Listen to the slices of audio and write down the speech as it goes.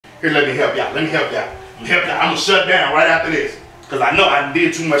Here, let me help y'all. Let me help y'all. I'm going to shut down right after this. Because I know I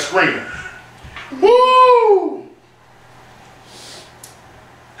did too much screaming. Woo!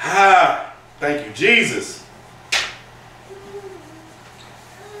 Ah, thank you, Jesus.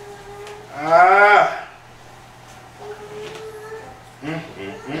 Ah.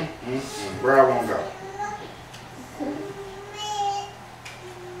 Where I won't go.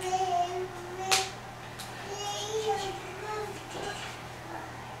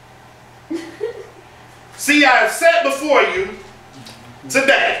 See, I have set before you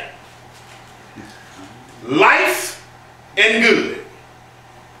today life and good,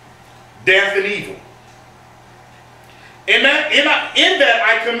 death and evil. In that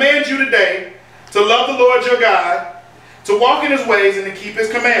I command you today to love the Lord your God, to walk in his ways and to keep his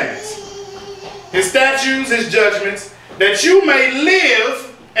commandments, his statutes, his judgments, that you may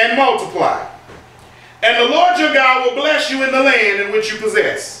live and multiply. And the Lord your God will bless you in the land in which you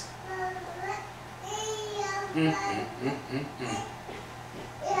possess. The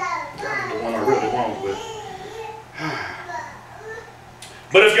one I really want with.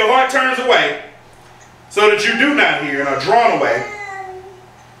 But if your heart turns away, so that you do not hear and are drawn away,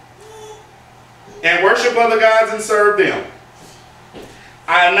 and worship other gods and serve them,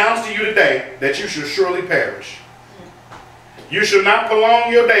 I announce to you today that you shall surely perish. You shall not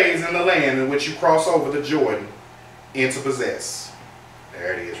prolong your days in the land in which you cross over the Jordan in to possess.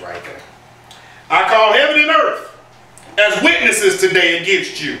 There it is right there. I call heaven and earth as witnesses today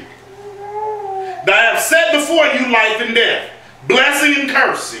against you, that I have set before you life and death, blessing and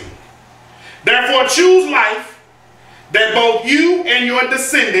cursing. Therefore choose life, that both you and your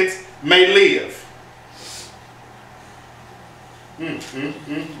descendants may live. I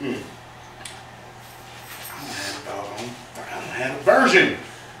don't have a version.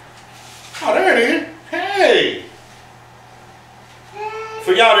 Oh, there it is. Hey.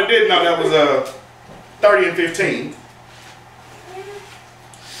 For y'all that didn't know, that was 30 and 15.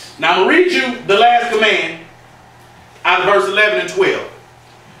 Now I'm going to read you the last command out of verse 11 and 12.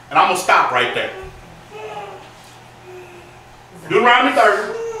 And I'm going to stop right there. Deuteronomy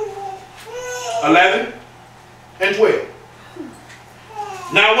 30, 11 and 12.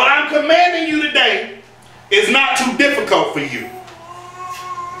 Now what I'm commanding you today is not too difficult for you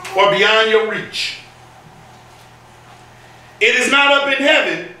or beyond your reach. It is not up in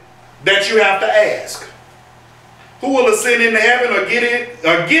heaven that you have to ask, who will ascend into heaven or get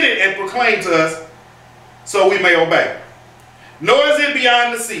it and proclaim to us so we may obey. Nor is it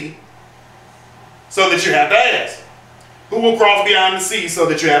beyond the sea so that you have to ask, who will cross beyond the sea so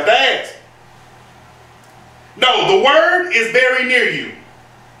that you have to ask. No, the word is very near you.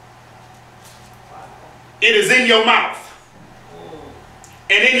 It is in your mouth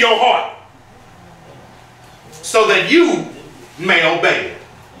and in your heart, so that you may obey it.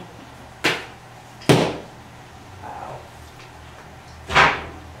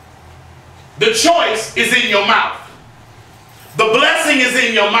 The choice is in your mouth. The blessing is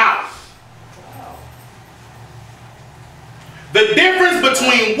in your mouth. The difference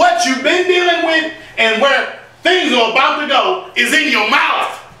between what you've been dealing with and where things are about to go is in your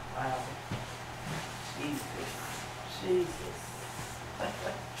mouth.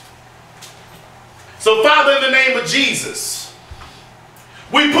 So, Father, in the name of Jesus,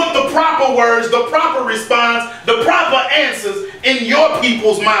 we put the proper words, the proper response, the proper answers in your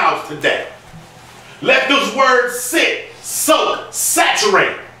people's mouths today. Let those words sit, soak,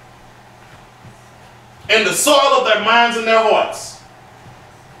 saturate in the soil of their minds and their hearts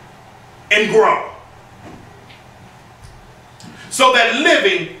and grow, so that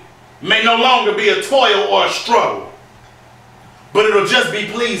living may no longer be a toil or a struggle, but it'll just be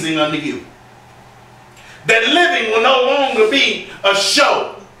pleasing unto you. That living will no longer be a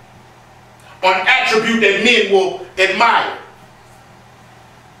show or an attribute that men will admire,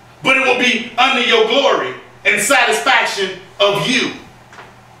 but it will be under your glory and satisfaction of you.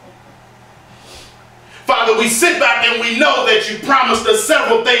 Father, we sit back and we know that you promised us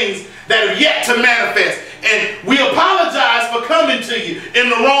several things that have yet to manifest, and we apologize for coming to you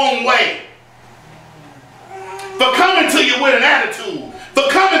in the wrong way, for coming to you with an attitude, for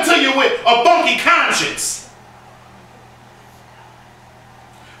coming to you with a funky conscience,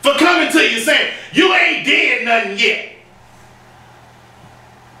 for coming to you saying, you ain't did nothing yet.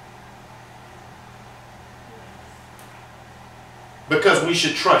 Because we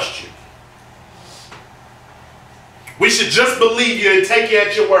should trust you. We should just believe you and take you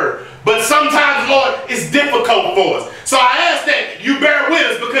at your word. But sometimes, Lord, it's difficult for us. So I ask that you bear with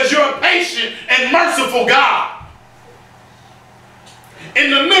us, because you're a patient and merciful God. In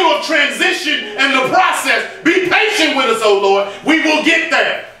the middle of transition and the process, be patient with us, oh Lord. We will get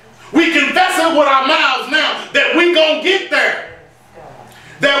there. We confess it with our mouths now that we gonna get there.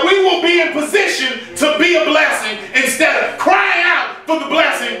 That we will be in position to be a blessing instead of crying out for the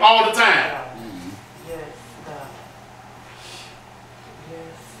blessing all the time.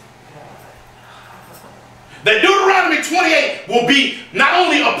 That Deuteronomy 28 will be not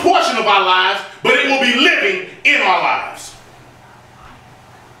only a portion of our lives, but it will be living in our lives.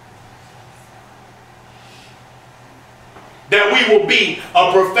 That we will be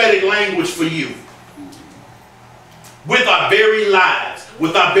a prophetic language for you. With our very lives,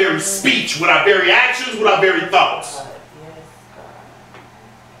 with our very speech, with our very actions, with our very thoughts.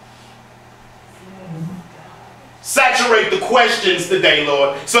 Saturate the questions today,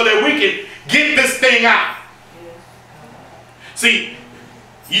 Lord, so that we can get this thing out. See,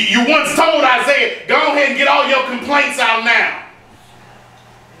 you once told Isaiah, go ahead and get all your complaints out now,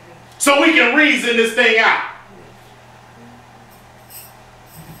 so we can reason this thing out.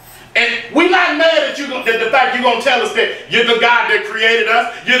 And we're not mad at you, that the fact you're going to tell us that you're the God that created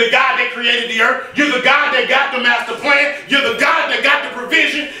us, you're the God that created the earth, you're the God that got the master plan, you're the God that got the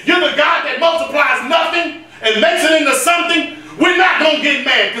provision, you're the God that multiplies nothing and makes it into something. We're not going to get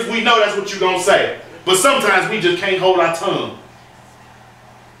mad because we know that's what you're going to say. But sometimes we just can't hold our tongue.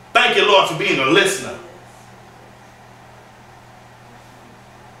 Thank you, Lord, for being a listener.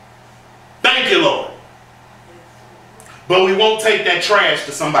 Thank you, Lord. But we won't take that trash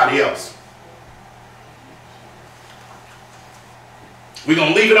to somebody else. We're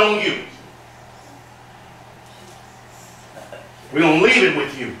going to leave it on you. We're going to leave it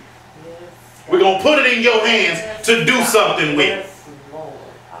with you. We're going to put it in your hands to do something with.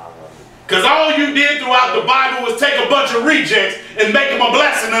 Because all you did throughout the Bible was take a bunch of rejects and make them a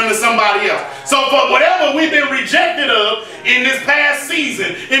blessing unto somebody else. So for whatever we've been rejected of in this past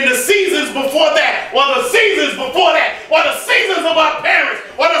season, in the seasons before that, or the seasons before that, or the seasons of our parents,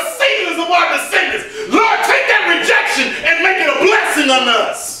 or the seasons of our descendants, Lord, take that rejection and make it a blessing unto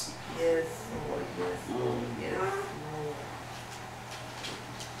us. Yes, Lord. Yes, Lord. Yes, Lord.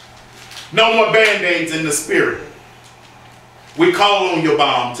 No more band-aids in the spirit. We call on your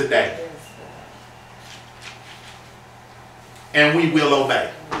balm today. And we will obey.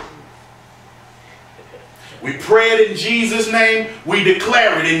 We pray it in Jesus' name. We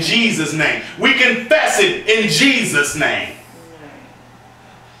declare it in Jesus' name. We confess it in Jesus' name.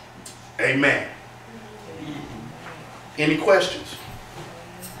 Amen. Any questions?